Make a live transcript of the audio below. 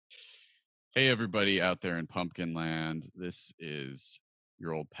Hey, everybody out there in Pumpkin Land. This is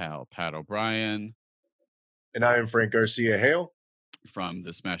your old pal, Pat O'Brien. And I am Frank Garcia Hale. From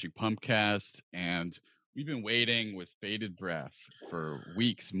the Smashing Pumpcast. And we've been waiting with bated breath for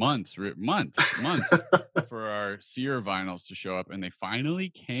weeks, months for our CYR Vinyls to show up. And they finally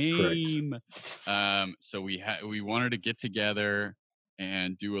came. So we wanted to get together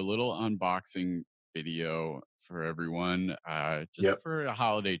and do a little unboxing video for everyone, for a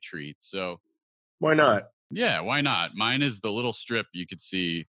holiday treat. So why not? Yeah, why not? Mine is the little strip you could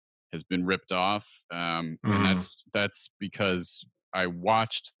see has been ripped off, and that's because I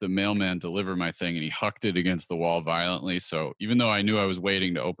watched the mailman deliver my thing, and he hucked it against the wall violently. So even though I knew I was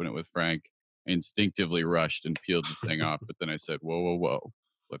waiting to open it with Frank, I instinctively rushed and peeled the thing off. But then I said, "Whoa,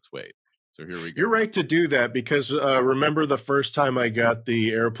 let's wait." So here we go. You're right to do that because remember the first time I got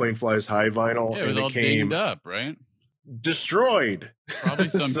the Airplane Flies High vinyl, yeah, it was all dinged up, right? Destroyed. Probably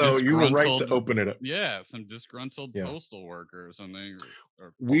some so you were right to open it up. Yeah, some disgruntled postal worker or something.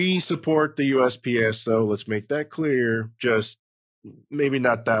 We support the USPS, though. Let's make that clear. Just maybe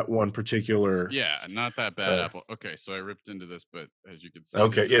not that one particular. Yeah, not that bad apple. Okay, so I ripped into this, but as you can see.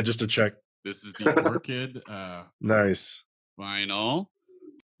 Okay, just to check. This is the Orchid. Nice. Vinyl.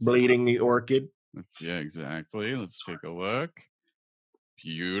 Bleeding the Orchid. Yeah, exactly. Let's take a look.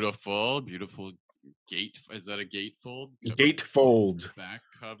 Beautiful gate. Is that a gatefold? Gatefold. Back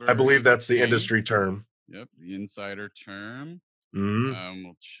cover. I believe that's the industry term. Yep, the insider term.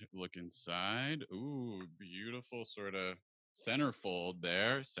 We'll look inside. Ooh, beautiful sort of centerfold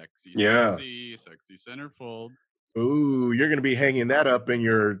there. Sexy centerfold. Ooh, you're going to be hanging that up in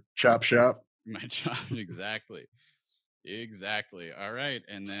your chop shop. My shop, exactly. All right,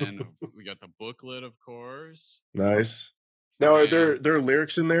 and then we got the booklet, of course. Nice. Now, are there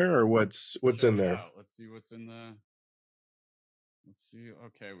lyrics in there, or what's in there? Let's see what's in the. Let's see.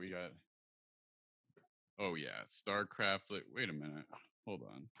 Okay, we got. Oh yeah, StarCraft. Wait a minute. Hold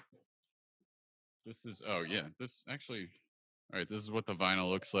on. This is. Oh yeah, this actually. All right, this is what the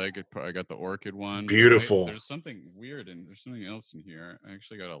vinyl looks like. I got the Orchid one. Beautiful. There's something weird, and there's something else in here. I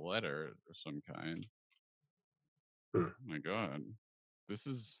actually got a letter of some kind. Oh my god, this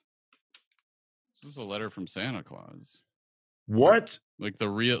is a letter from Santa Claus. What? Like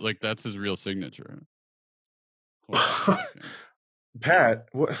that's his real signature. Pat,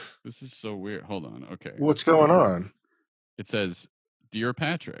 what? This is so weird. Hold on. Okay. What's going on? It says, "Dear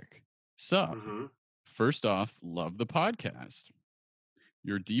Patrick, sup? First off, love the podcast.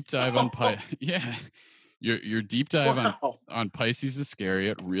 Your deep dive on your deep dive on Pisces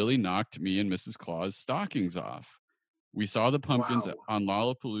Iscariot really knocked me and Mrs. Claus' stockings off. We saw the pumpkins on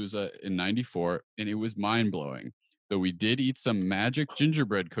Lollapalooza in '94, and it was mind-blowing. Though we did eat some magic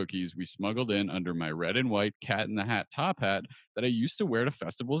gingerbread cookies we smuggled in under my red and white Cat in the Hat top hat that I used to wear to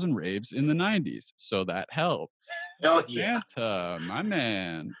festivals and raves in the '90s. So that helped." Hell yeah. Santa, my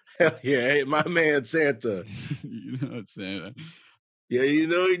man. Hell yeah, hey, my man Santa. You know Santa. Yeah, you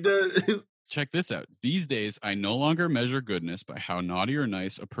know he does. Check this out. These days, I no longer measure goodness by how naughty or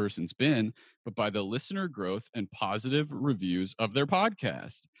nice a person's been, but by the listener growth and positive reviews of their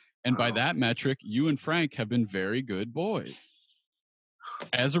podcast. And by that metric, you and Frank have been very good boys.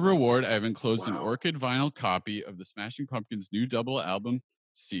 As a reward, I have enclosed an Orchid vinyl copy of the Smashing Pumpkins' new double album,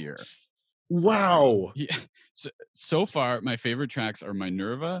 CYR. Wow. Yeah. So far, my favorite tracks are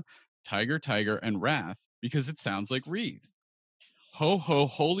Minerva, Tiger, and Wrath, because it sounds like Wreath. Ho,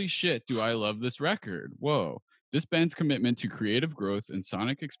 holy shit, do I love this record. Whoa. This band's commitment to creative growth and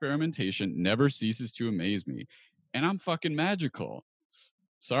sonic experimentation never ceases to amaze me. And I'm fucking magical.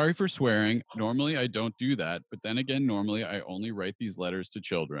 Sorry for swearing. Normally, I don't do that. But then again, normally, I only write these letters to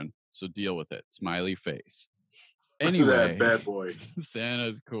children. So deal with it. Smiley face. Anyway. That bad boy.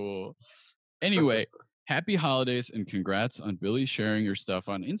 Santa's cool. Anyway, happy holidays and congrats on Billy sharing your stuff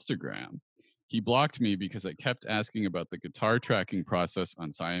on Instagram. He blocked me because I kept asking about the guitar tracking process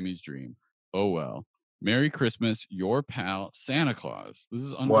on Siamese Dream. Oh well. Merry Christmas, your pal, Santa Claus. This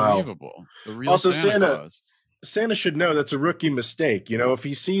is unbelievable. Wow. The real Santa Claus. Santa should know that's a rookie mistake. You know, if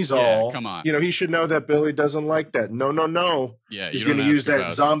he sees come on. You know, he should know that Billy doesn't like that. No. Yeah, he's going to use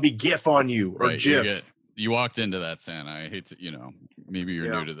that zombie GIF on you or GIF. You walked into that, Santa. I hate to, maybe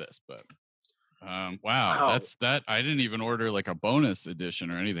you're new to this, but wow, that's that. I didn't even order like a bonus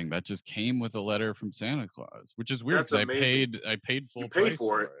edition or anything. That just came with a letter from Santa Claus, which is weird because I paid full price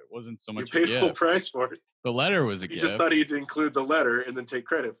for it. It wasn't so much. You paid full price for it. The letter was a gift. You just thought he'd include the letter and then take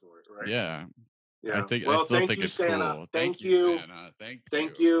credit for it, right? Yeah. Yeah. I still think it's Santa. Cool. Thank you, Santa.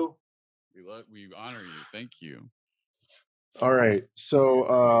 Thank you. We honor you. Thank you. All right, so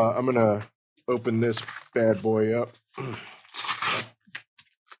I'm gonna open this bad boy up.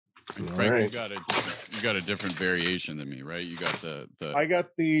 Are Frank, right. you got a different variation than me, right? You got the I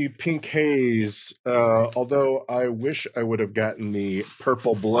got the pink haze, although I wish I would have gotten the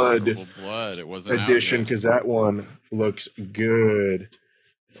purple blood It wasn't edition because that one looks good.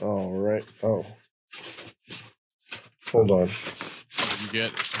 All right. Oh, hold on. Is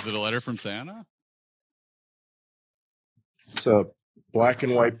it a letter from Santa? It's a black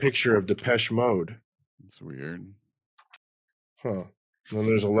and white picture of Depeche Mode. That's weird. Huh. Then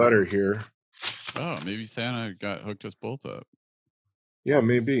there's a letter here. Oh, maybe Santa hooked us both up. Yeah,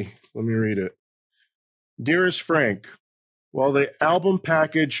 maybe. Let me read it. Dearest Frank, while the album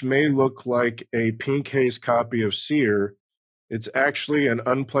package may look like a pink haze copy of CYR, it's actually an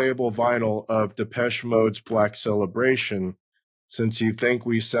unplayable vinyl of Depeche Mode's Black Celebration, since you think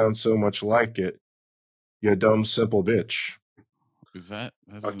we sound so much like it. You dumb, simple bitch. Is that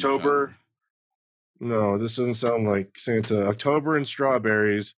October? No, this doesn't sound like Santa. October and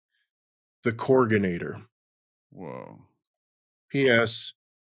Strawberries, The Corganator. Whoa. P.S.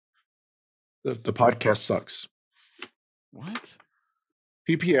 The podcast sucks. What?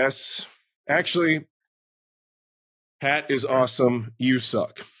 P.P.S. Actually, Pat is awesome. You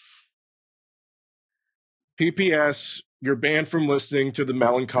suck. P.P.S. You're banned from listening to the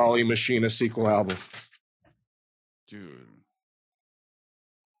Melancholy Machina sequel album. Dude.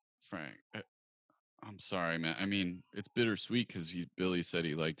 Frank, I'm sorry, man. I mean, it's bittersweet because Billy said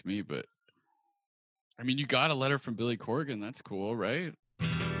he liked me, but I mean, you got a letter from Billy Corgan. That's cool, right?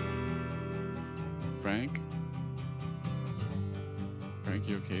 Frank,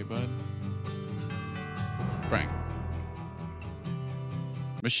 you okay, bud? Frank.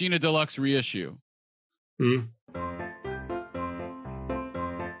 Machina Deluxe reissue.